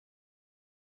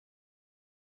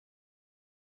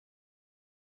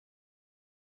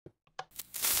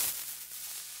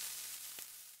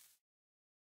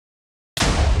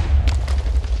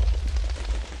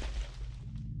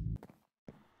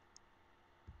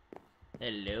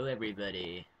Hello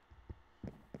everybody,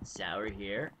 Sour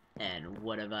here, and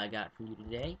what have I got for you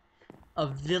today? A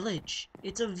village!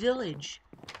 It's a village!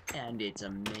 And it's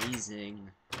amazing.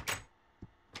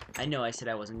 I know I said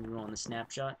I wasn't going to go on the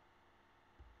snapshot.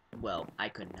 Well, I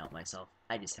couldn't help myself.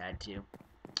 I just had to.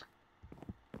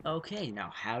 Okay,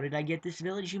 now how did I get this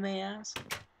village, you may ask?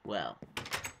 Well,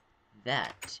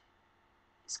 that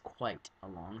is quite a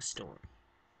long story.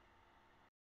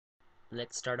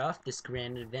 Let's start off this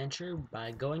grand adventure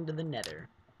by going to the Nether.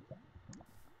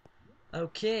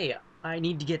 Okay, I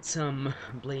need to get some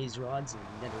blaze rods and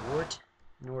nether wart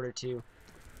in order to...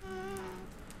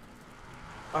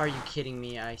 Are you kidding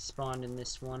me? I spawned in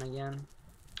this one again?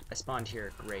 I spawned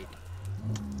here, great.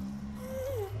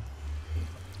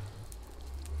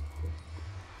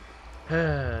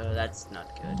 That's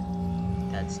not good.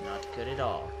 That's not good at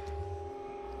all.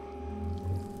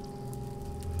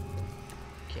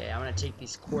 Okay, I'm gonna take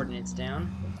these coordinates down.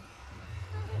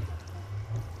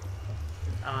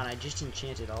 Oh, and I just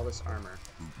enchanted all this armor.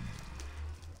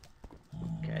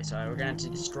 Okay, so we're gonna have to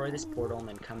destroy this portal and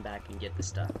then come back and get the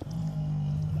stuff.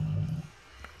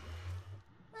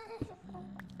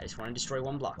 I just want to destroy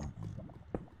one block.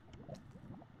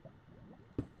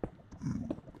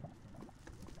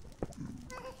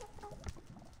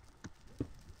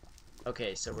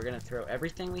 Okay, so we're gonna throw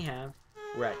everything we have.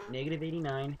 We're at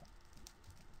 -89.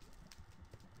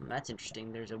 That's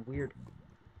interesting. There's a weird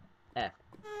F.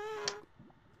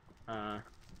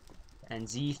 And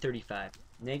Z35.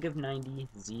 -90,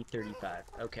 Z35.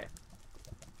 Okay.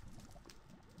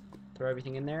 Throw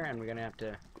everything in there, and we're gonna have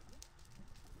to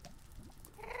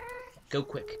go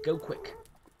quick. Go quick.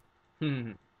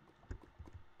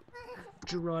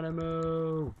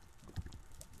 Geronimo.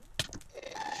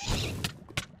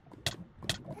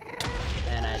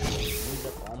 And I used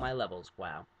up all my levels.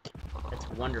 Wow. That's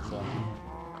wonderful.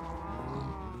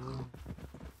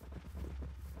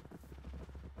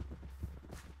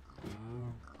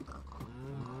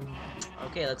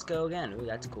 Okay, let's go again. Ooh,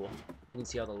 that's cool. You can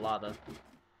see all the lava.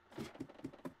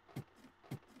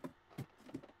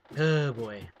 Oh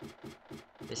boy.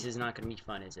 This is not gonna be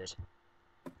fun, is it?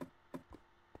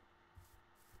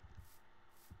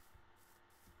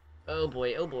 Oh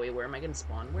boy, where am I gonna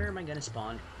spawn? Where am I gonna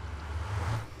spawn?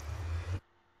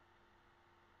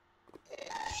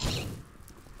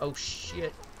 Oh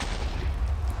shit.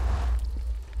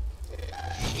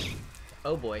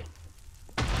 Oh boy.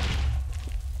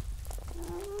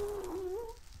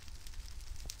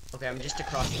 Okay, I'm just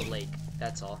across the lake,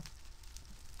 that's all.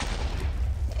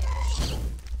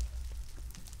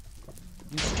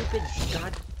 You stupid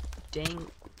god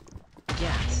dang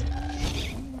gas.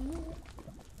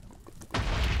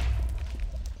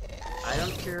 I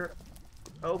don't care.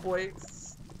 Oh boy,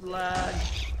 lag.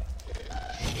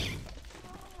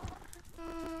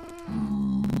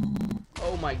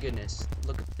 Oh my goodness.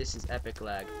 Look, this is epic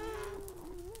lag.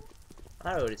 I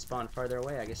thought it would spawn farther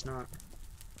away, I guess not.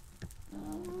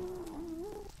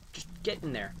 Just get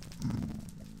in there.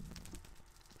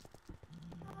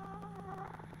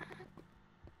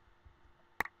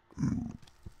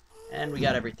 And we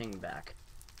got everything back.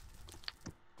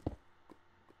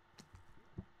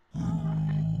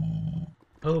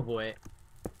 Oh boy.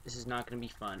 This is not gonna be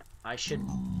fun. I should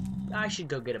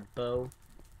go get a bow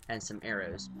and some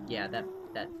arrows. Yeah, that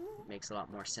makes a lot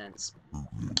more sense.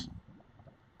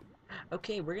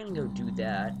 Okay, we're gonna go do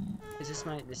that. This is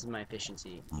my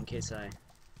efficiency in case I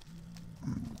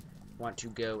want to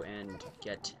go and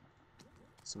get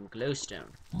some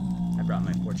glowstone. I brought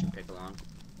my fortune pick along.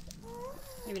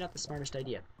 Maybe not the smartest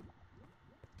idea.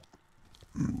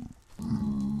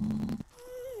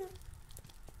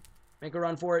 Make a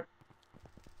run for it.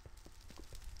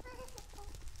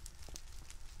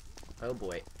 Oh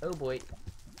boy. Oh boy.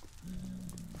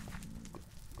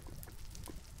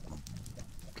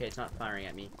 Okay, it's not firing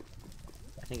at me.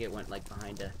 I think it went like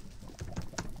behind a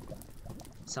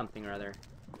something or other.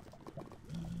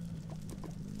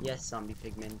 Yes, zombie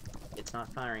pigman. It's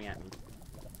not firing at me.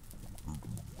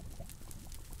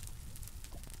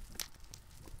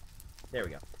 There we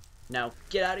go. Now,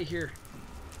 get out of here!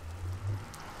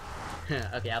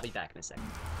 Okay, I'll be back in a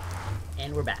second.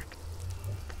 And we're back.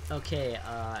 Okay,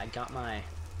 I got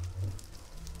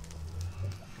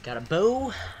a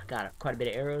bow, got quite a bit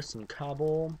of arrows, some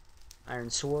cobble, iron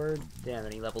sword. Didn't have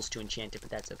any levels to enchant it, but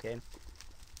that's okay.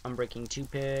 Unbreaking 2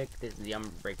 pick. This is the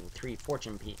Unbreaking 3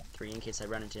 fortune 3 in case I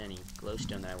run into any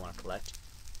glowstone that I want to collect.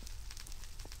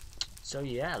 So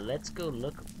yeah, let's go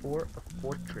look for a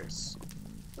fortress.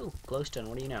 Oh, glowstone,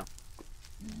 what do you know?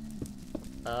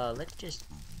 Let's just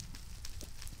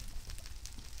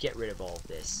get rid of all of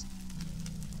this.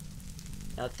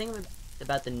 Now the thing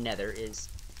about the Nether is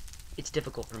it's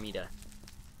difficult for me to...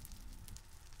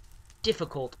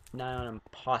 not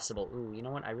impossible. Ooh, you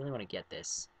know what? I really want to get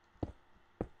this.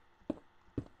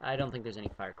 I don't think there's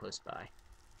any fire close by.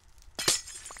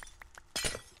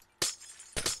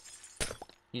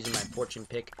 Using my fortune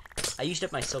pick. I used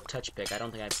up my silk touch pick. I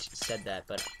don't think I've said that,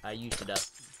 but I used it up.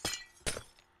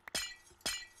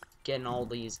 Getting all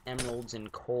these emeralds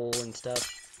and coal and stuff.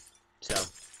 So,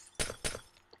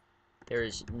 there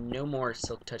is no more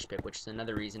silk touch pick, which is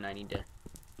another reason I need to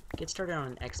get started on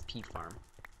an XP farm.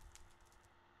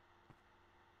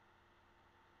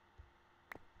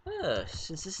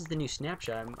 Since this is the new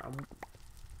snapshot, I'm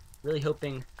really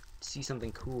hoping to see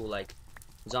something cool, like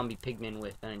zombie pigmen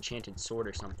with an enchanted sword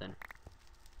or something.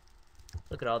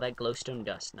 Look at all that glowstone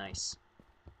dust. Nice.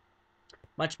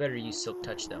 Much better to use silk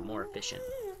touch, though. More efficient.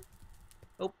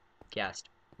 Oh, gassed.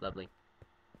 Lovely.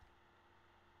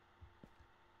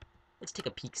 Let's take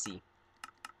a peek-see.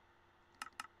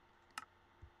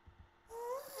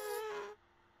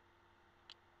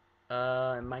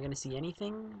 Am I gonna see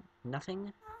anything?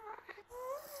 Nothing?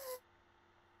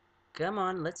 Come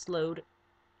on, let's load.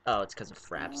 Oh, it's because of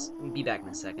fraps. Be back in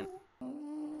a second.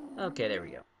 Okay, there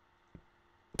we go.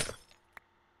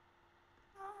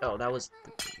 Oh, that was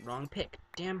the wrong pick.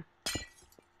 Damn.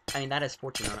 I mean, that has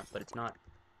fortune on it, but it's not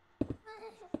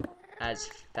as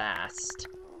fast.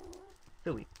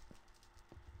 Phooey.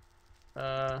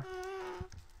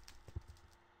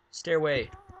 Stairway.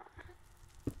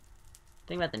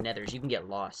 Thing about the Nether is you can get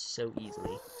lost so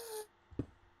easily.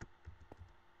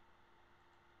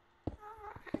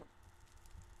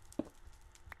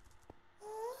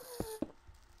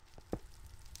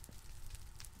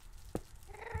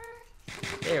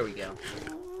 There we go.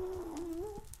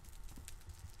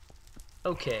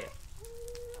 Okay.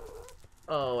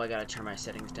 Oh, I gotta turn my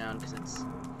settings down because it's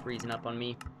freezing up on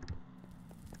me.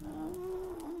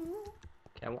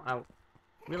 Okay, I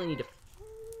really need to...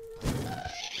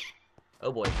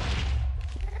 Oh boy.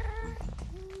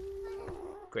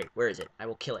 Great, where is it? I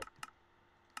will kill it.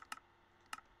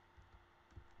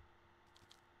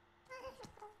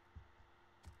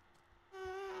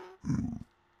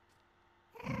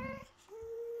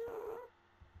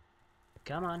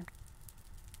 Come on.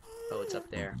 Oh, it's up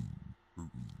there.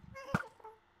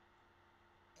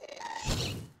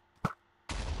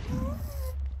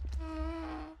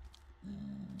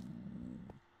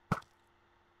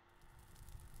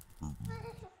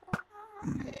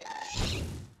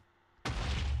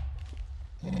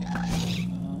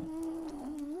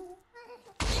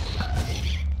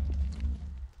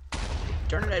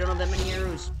 Darn it, I don't have that many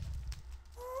arrows.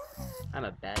 I'm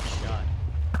a bad shot.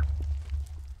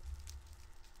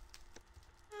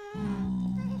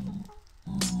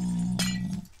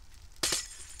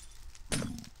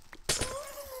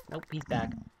 Nope, he's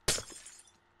back.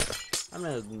 I'm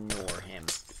gonna ignore him.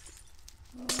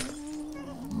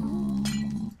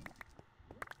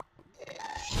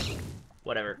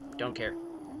 Whatever, don't care.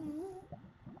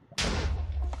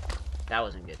 That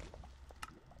wasn't good.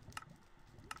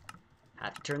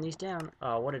 Have to turn these down.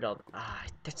 Oh, what did all...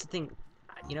 that's the thing.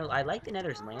 You know, I like the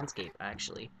Nether's landscape,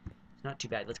 actually. It's not too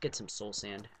bad. Let's get some soul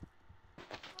sand.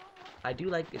 I do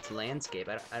like its landscape.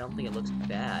 I don't think it looks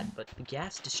bad, but the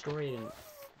ghast destroying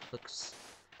looks...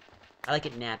 I like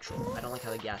it natural. I don't like how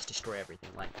the ghast destroy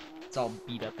everything. Like, it's all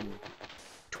beat up and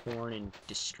torn and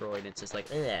destroyed. It's just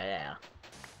like, yeah.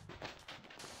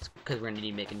 It's because we're gonna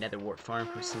need to make a nether wart farm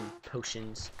for some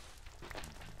potions.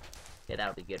 Yeah,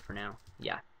 that'll be good for now.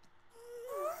 Yeah.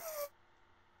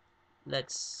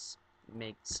 Let's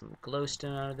make some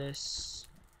glowstone out of this.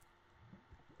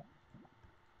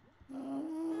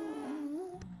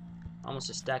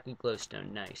 Almost a stack of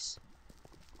glowstone. Nice.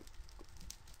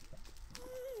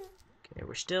 Okay,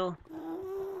 we're still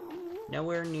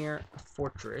nowhere near a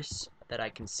fortress that I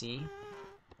can see.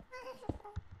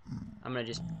 I'm gonna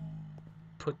just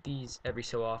put these every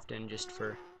so often just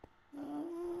for...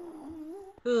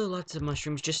 Oh, lots of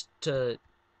mushrooms just to...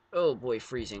 Oh boy,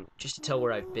 freezing. Just to tell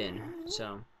where I've been,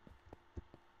 so...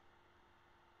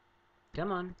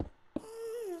 Come on.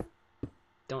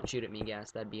 Don't shoot at me,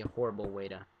 gas. That'd be a horrible way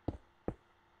to...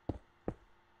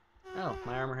 Oh,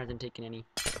 my armor hasn't taken any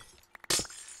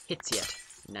hits yet.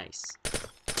 Nice.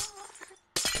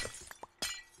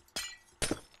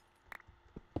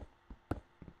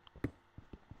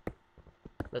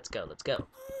 Let's go, let's go.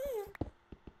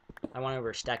 I want over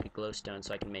a stack of glowstone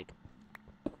so I can make...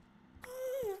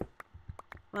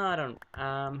 Well, I don't...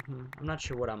 I'm not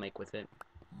sure what I'll make with it.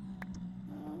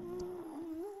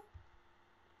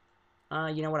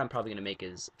 You know what I'm probably gonna make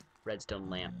is redstone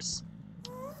lamps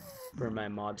for my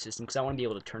mob system, because I want to be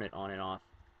able to turn it on and off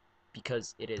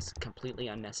because it is completely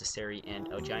unnecessary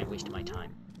and a giant waste of my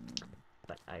time.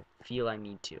 But I feel I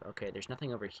need to. Okay, there's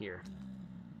nothing over here.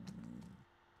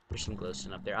 There's some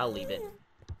glowstone up there. I'll leave it.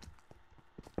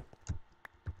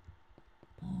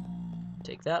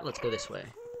 Take that. Let's go this way.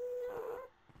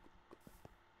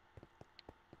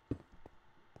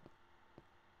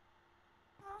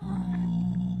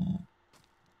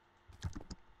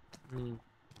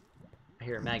 I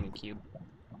hear a magnet cube.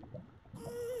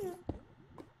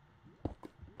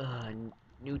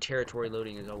 New territory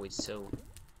loading is always so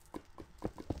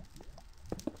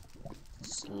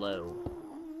slow.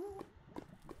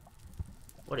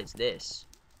 What is this?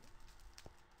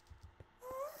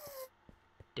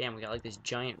 Damn, we got like this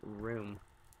giant room.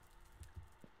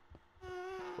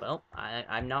 Well,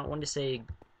 I'm not one to say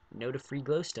no to free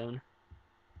glowstone.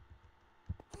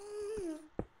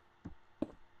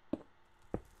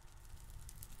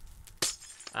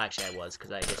 Actually, I was,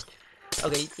 because I just...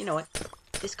 Okay, you know what?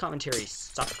 This commentary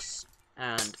sucks,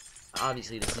 and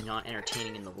obviously this is not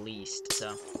entertaining in the least,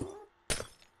 so...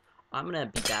 I'm gonna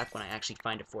be back when I actually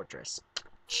find a fortress.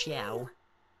 Ciao.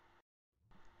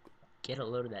 Get a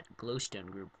load of that glowstone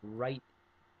group right...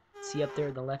 See up there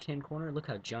in the left-hand corner? Look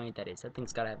how giant that is. That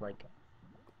thing's gotta have, like,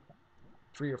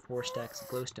 3 or 4 stacks of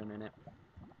glowstone in it.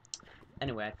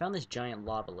 Anyway, I found this giant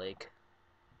lava lake.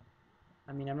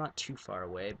 I mean, I'm not too far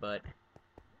away, but...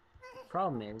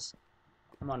 Problem is,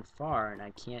 I'm on far and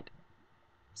I can't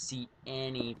see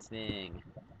anything.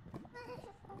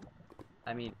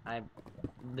 I mean, I'm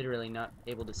literally not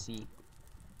able to see.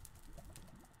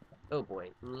 Oh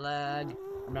boy, lag.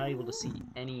 I'm not able to see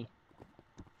any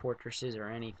fortresses or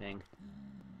anything.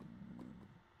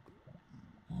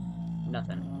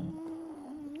 Nothing.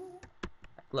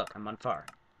 Look, I'm on far.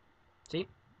 See?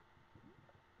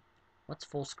 What's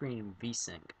full screen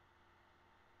VSync?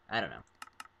 I don't know.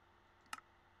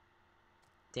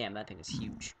 Damn, that thing is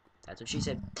huge. That's what she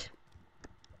said.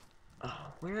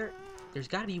 Oh, where? There's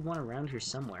gotta be one around here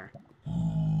somewhere.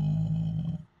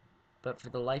 But for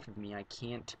the life of me, I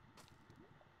can't.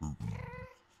 Okay,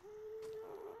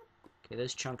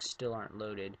 those chunks still aren't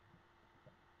loaded.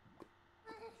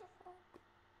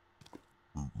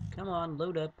 Come on,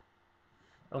 load up.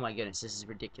 Oh my goodness, this is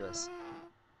ridiculous.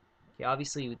 Okay,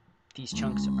 obviously these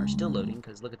chunks are still loading,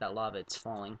 because look at that lava, it's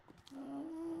falling.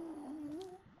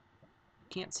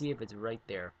 Can't see if it's right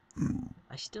there.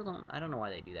 I don't know why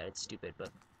they do that, it's stupid, but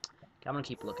okay, I'm gonna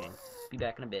keep looking. Be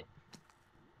back in a bit.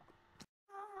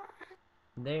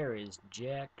 There is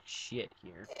jack shit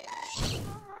here.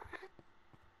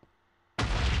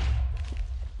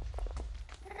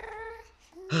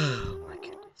 Oh my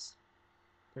goodness.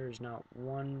 There's not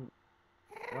one...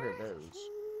 What are those?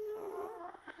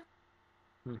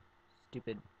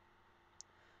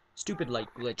 Stupid light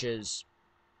glitches.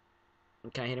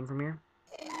 Can I hit him from here?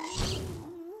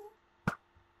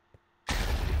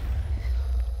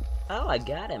 Oh, I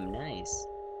got him. Nice.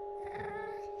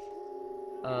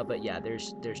 But yeah,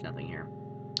 there's nothing here.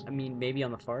 I mean, maybe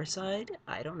on the far side?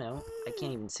 I don't know. I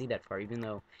can't even see that far, even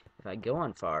though if I go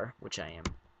on far, which I am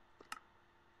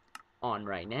on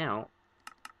right now,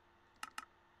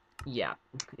 yeah,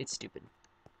 it's stupid.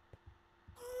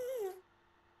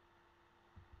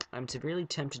 I'm severely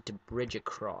tempted to bridge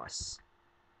across,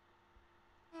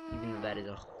 even though that is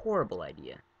a horrible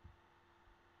idea.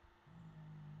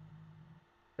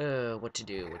 What to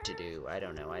do, I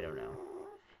don't know.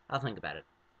 I'll think about it.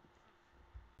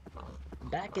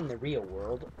 Back in the real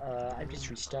world, I've just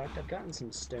restocked. I've gotten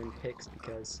some stone picks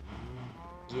because,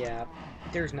 yeah,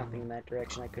 there's nothing in that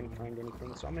direction. I couldn't find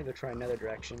anything, so I'm gonna go try another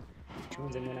direction, which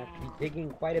means I'm gonna have to be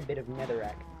digging quite a bit of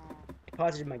netherrack.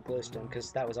 Deposited my glowstone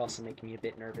because that was also making me a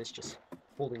bit nervous, just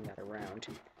holding that around.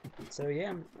 So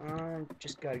yeah,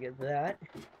 just gotta get that,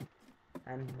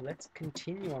 and let's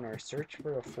continue on our search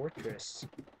for a fortress,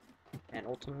 and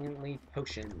ultimately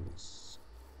potions.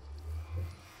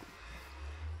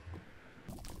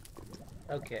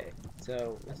 Okay,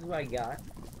 so this is what I got.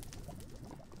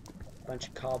 Bunch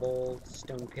of cobble,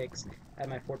 stone picks. I have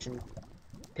my fortune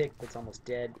pick that's almost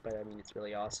dead, but I mean it's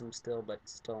really awesome still, but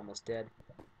still almost dead.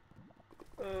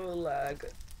 Oh, lag.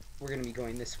 We're gonna be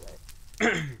going this way.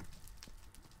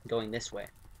 Going this way.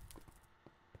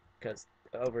 Because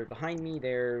over behind me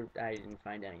there, I didn't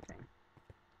find anything.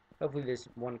 Hopefully there's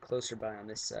one closer by on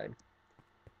this side.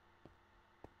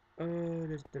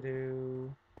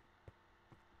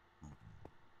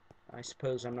 I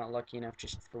suppose I'm not lucky enough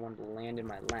just for one to land in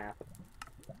my lap.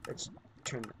 Let's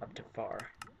turn up to far.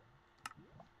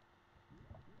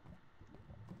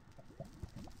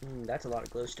 That's a lot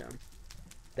of glowstone.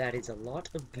 That is a lot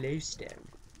of glowstone.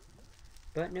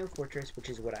 But no fortress, which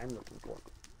is what I'm looking for.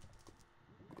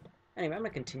 Anyway, I'm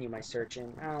gonna continue my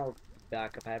searching. I'll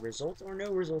back if I have results or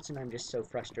no results, and I'm just so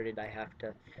frustrated I have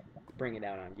to bring it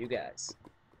out on you guys.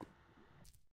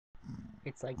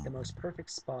 It's like the most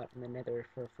perfect spot in the Nether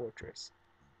for a fortress,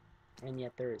 and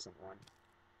yet there isn't one.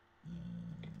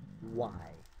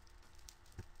 Why?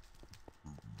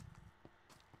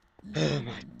 Oh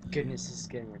my goodness, this is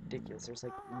getting ridiculous. There's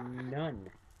like none.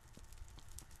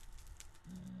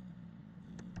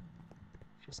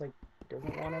 Just like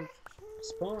doesn't want to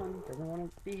spawn, doesn't want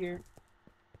to be here.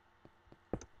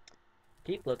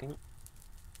 Keep looking.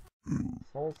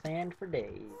 Full sand for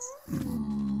days.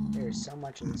 There's so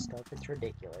much of this stuff, it's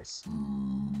ridiculous.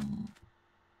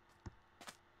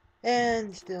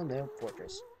 And still no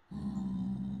fortress.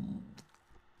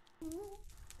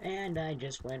 And I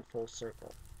just went full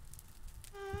circle.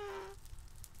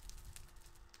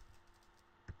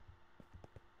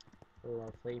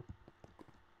 Lovely.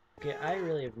 Okay, I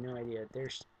really have no idea.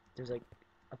 There's like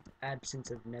an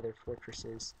absence of nether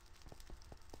fortresses.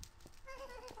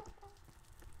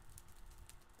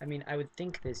 I mean, I would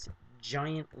think this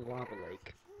giant lava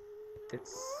lake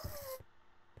that's...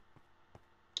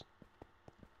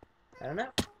 I don't know.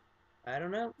 I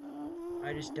don't know.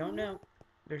 I just don't know.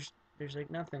 There's like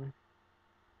nothing.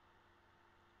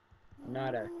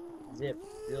 Nada. Zip.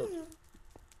 Zilch.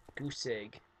 Goose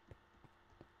egg.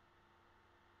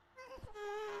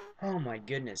 Oh my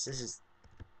goodness, this has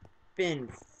been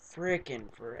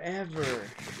frickin' forever.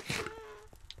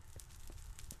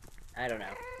 I don't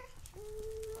know.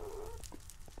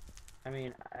 I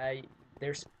mean,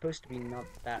 they're supposed to be not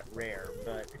that rare,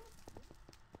 but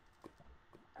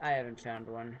I haven't found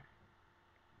one.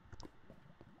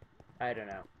 I don't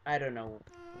know. I don't know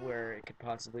where it could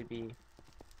possibly be.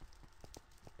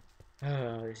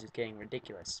 Oh, this is getting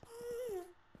ridiculous.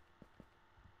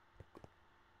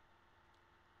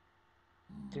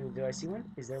 Do I see one?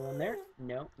 Is there one there?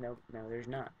 No, there's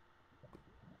not.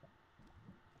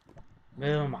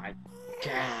 Oh my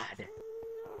god.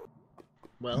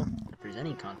 Well, if there's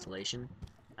any consolation,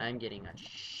 I'm getting a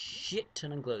shit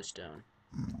ton of glowstone.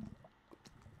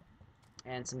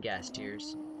 And some gas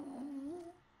tiers.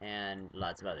 And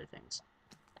lots of other things.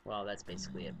 Well, that's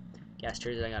basically it. Gas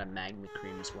tiers, I got a magma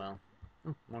cream as well.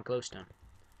 Ooh, more glowstone.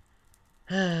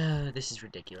 This is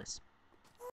ridiculous.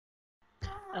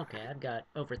 Okay, I've got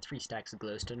over 3 stacks of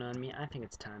glowstone on me. I think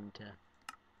it's time to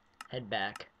head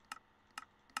back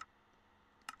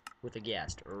with a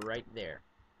ghast right there.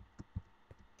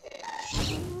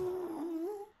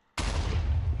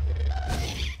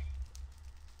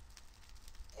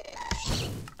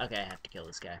 Okay, I have to kill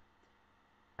this guy.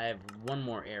 I have one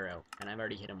more arrow, and I've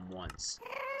already hit him once.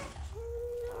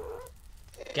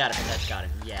 Got him, that got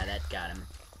him. Yeah, that got him.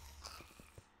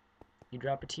 You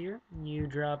drop a tear? You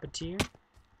drop a tear?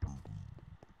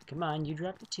 Come on, you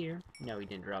dropped a tear. No, he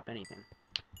didn't drop anything.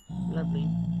 Lovely.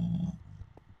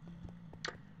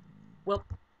 Well,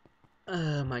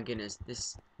 oh my goodness,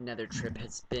 this nether trip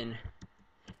has been,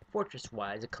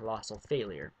 fortress-wise, a colossal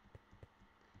failure.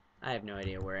 I have no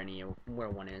idea where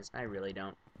one is. I really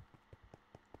don't.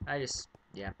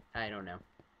 Yeah, I don't know.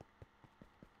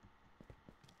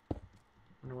 I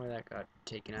wonder where that got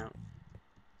taken out.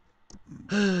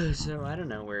 So, I don't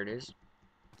know where it is.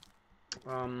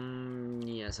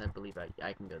 Yes, I believe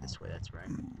I can go this way, that's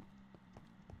right.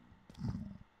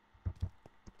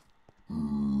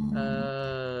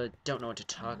 Don't know what to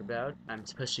talk about. I'm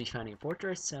supposed to be finding a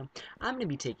fortress, so I'm gonna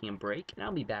be taking a break, and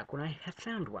I'll be back when I have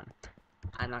found one.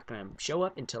 I'm not gonna show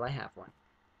up until I have one.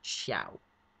 Ciao.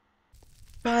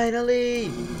 Finally!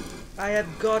 I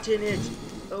have gotten it!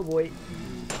 Oh boy.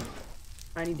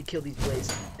 I need to kill these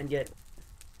blazes and get,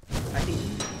 I think,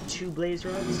 2 blaze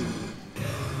rods.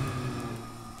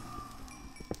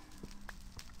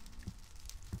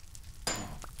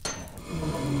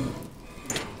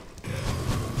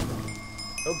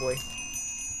 Oh boy.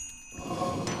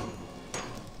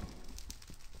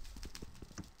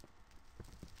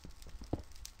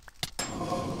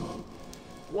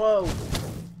 Whoa!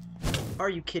 Are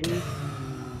you kidding me?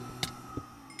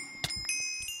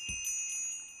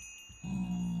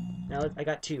 Now I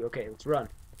got 2. Okay, let's run.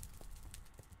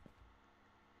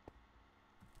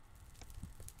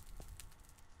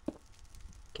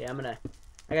 Okay, I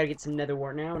gotta get some nether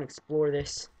wart now and explore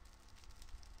this.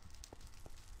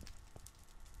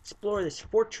 Explore this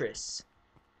fortress.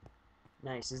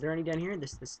 Nice. Is there any down here?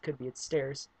 This could be its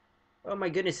stairs. Oh my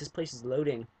goodness, this place is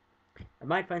loading. I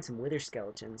might find some wither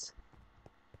skeletons.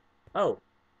 Oh.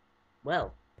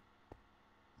 Well.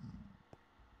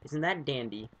 Isn't that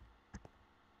dandy?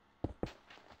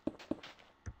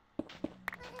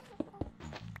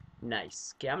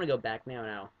 Nice. Okay, I'm gonna go back now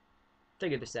and I'll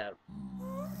figure this out.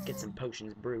 get some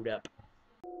potions brewed up.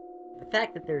 The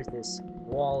fact that there's this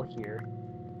wall here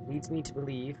leads me to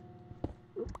believe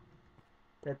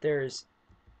that there's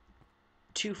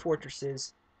 2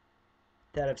 fortresses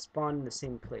that have spawned in the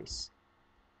same place.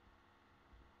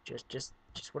 Just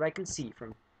what I can see from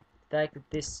the fact that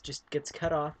this just gets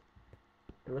cut off.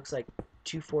 It looks like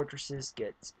 2 fortresses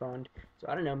get spawned. So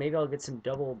I don't know, maybe I'll get some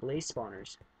double blaze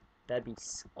spawners. That'd be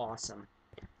awesome.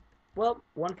 Well,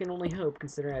 one can only hope,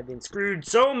 considering I've been screwed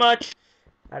so much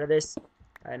out of this,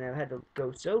 and I've had to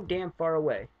go so damn far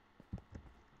away.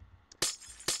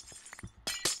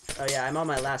 Oh yeah, I'm on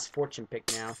my last fortune pick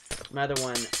now. My other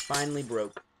one finally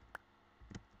broke.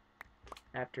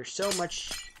 After so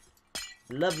much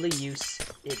lovely use,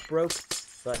 it broke,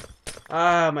 but...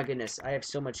 ah, my goodness, I have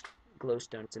so much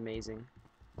glowstone, it's amazing.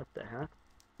 What the heck?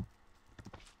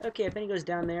 Okay, if any goes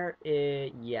down there,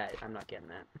 yeah, I'm not getting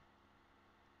that.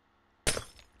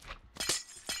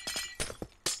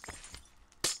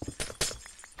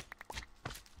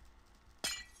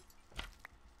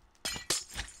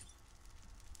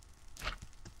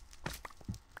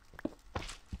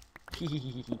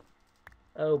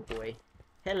 Oh boy.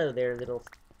 Hello there, little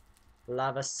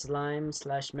lava slime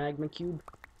slash magma cube.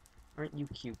 Aren't you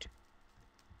cute?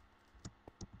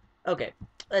 Okay,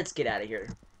 let's get out of here.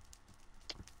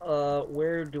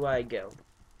 Where do I go?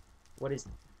 What is...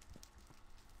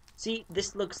 see,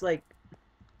 this looks like...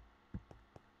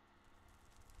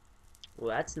 well,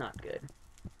 that's not good.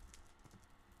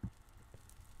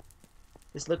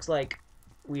 This looks like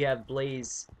we have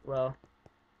blaze... well...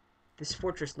 this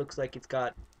fortress looks like it's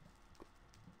got...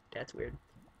 that's weird.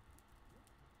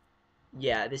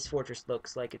 Yeah, this fortress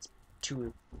looks like it's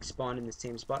 2 spawned in the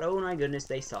same spot. Oh my goodness,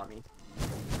 they saw me.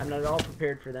 I'm not at all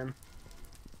prepared for them.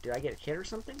 Did I get hit or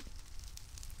something?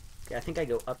 Okay, I think I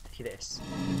go up to this.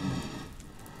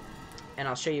 And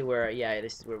I'll show you where... yeah,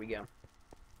 this is where we go.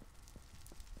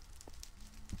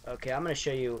 Okay, I'm gonna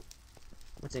show you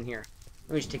what's in here.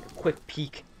 Let me just take a quick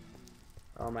peek.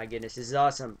 Oh my goodness, this is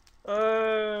awesome.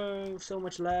 Oh, so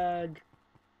much lag.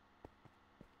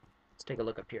 Let's take a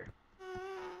look up here.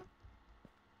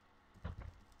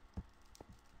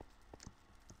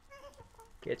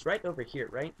 Okay, it's right over here,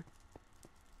 right?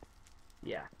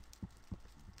 Yeah.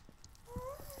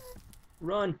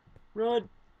 Run! Run!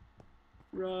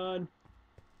 Run!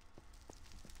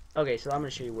 Okay, so I'm gonna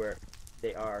show you where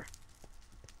they are.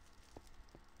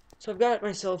 So I've got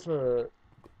myself a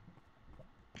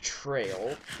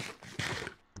trail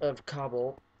of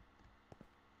cobble,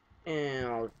 and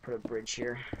I'll put a bridge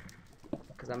here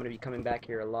because I'm going to be coming back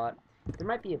here a lot. There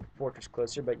might be a fortress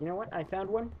closer, but you know what? I found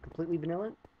one, completely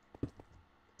vanilla.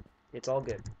 It's all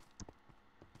good.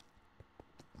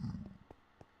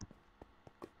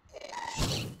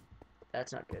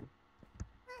 That's not good.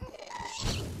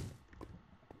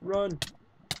 Run!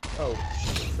 Oh,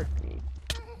 frick me.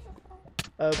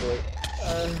 Oh boy.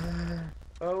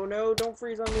 Oh no, don't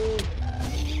freeze on me!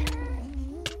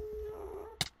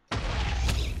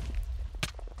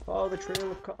 Follow the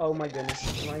trail of oh my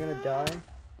goodness, am I gonna die?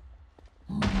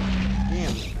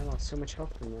 Damn, I lost so much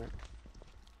health from that.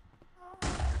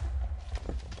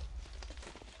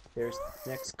 There's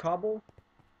the next cobble.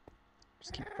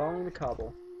 Just keep following the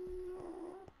cobble.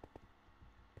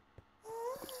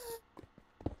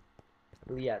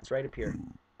 Oh yeah, it's right up here.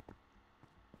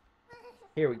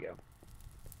 Here we go.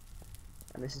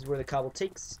 And this is where the cobble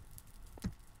takes.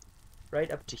 Right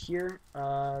up to here.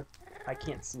 I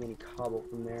can't see any cobble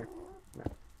from there. No.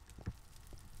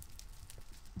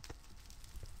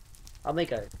 I'll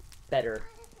make a better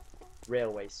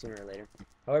railway sooner or later.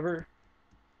 However,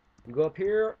 you go up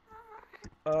here.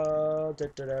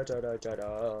 This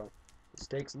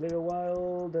takes a little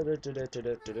while.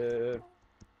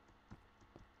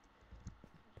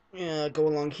 Yeah, go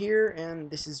along here, and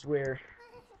this is where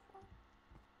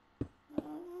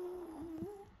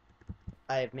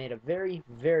I have made a very,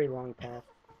 very long path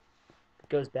that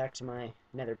goes back to my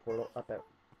Nether portal up at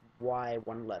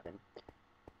Y111.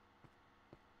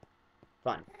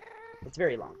 Fun. It's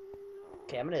very long.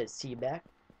 Okay, I'm gonna see you back.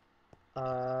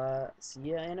 See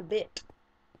ya in a bit.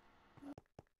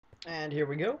 And here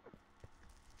we go.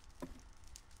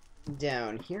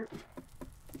 Down here.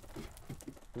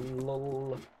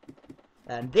 Lol.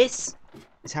 And this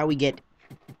is how we get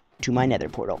to my Nether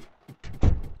portal.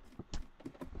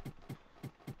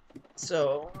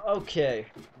 So, okay.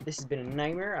 This has been a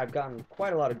nightmare. I've gotten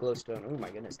quite a lot of glowstone. Oh my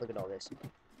goodness, look at all this.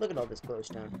 Look at all this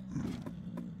glowstone.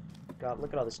 God,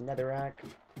 look at all this netherrack,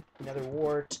 nether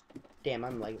wart. Damn,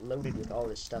 I'm like loaded with all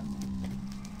this stuff.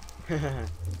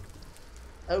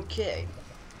 Okay.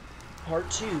 Part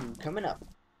 2 coming up.